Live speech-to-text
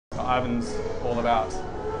Ivan's all about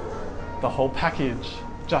the whole package,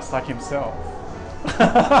 just like himself.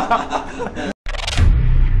 Hi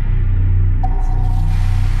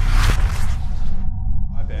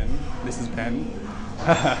Ben, this is Ben.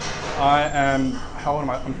 How old am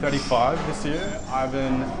I? I'm 35 this year.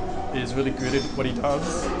 Ivan is really good at what he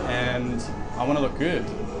does and I want to look good.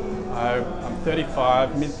 I'm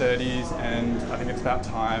 35, mid-30s, and I think it's about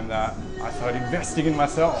time that I started investing in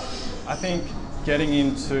myself. I think getting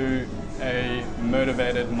into a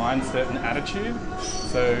motivated mindset and attitude,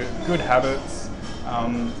 so good habits,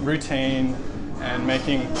 routine, and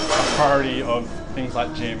making a priority of things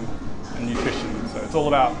like gym and nutrition. So it's all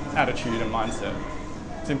about attitude and mindset.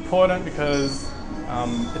 It's important because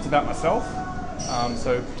it's about myself,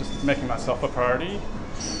 so just making myself a priority,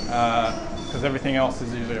 because everything else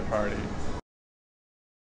is usually a priority.